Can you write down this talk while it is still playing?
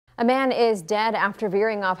A man is dead after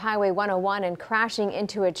veering off Highway 101 and crashing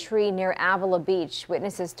into a tree near Avila Beach.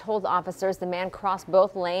 Witnesses told officers the man crossed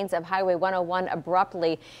both lanes of Highway 101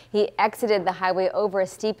 abruptly. He exited the highway over a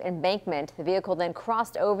steep embankment. The vehicle then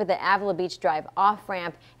crossed over the Avila Beach Drive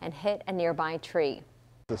off-ramp and hit a nearby tree.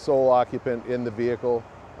 The sole occupant in the vehicle,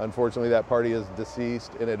 unfortunately that party is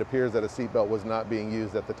deceased, and it appears that a seatbelt was not being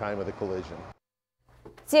used at the time of the collision.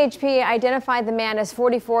 CHP identified the man as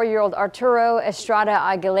 44-year-old Arturo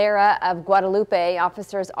Estrada-Aguilera of Guadalupe.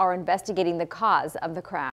 Officers are investigating the cause of the crash.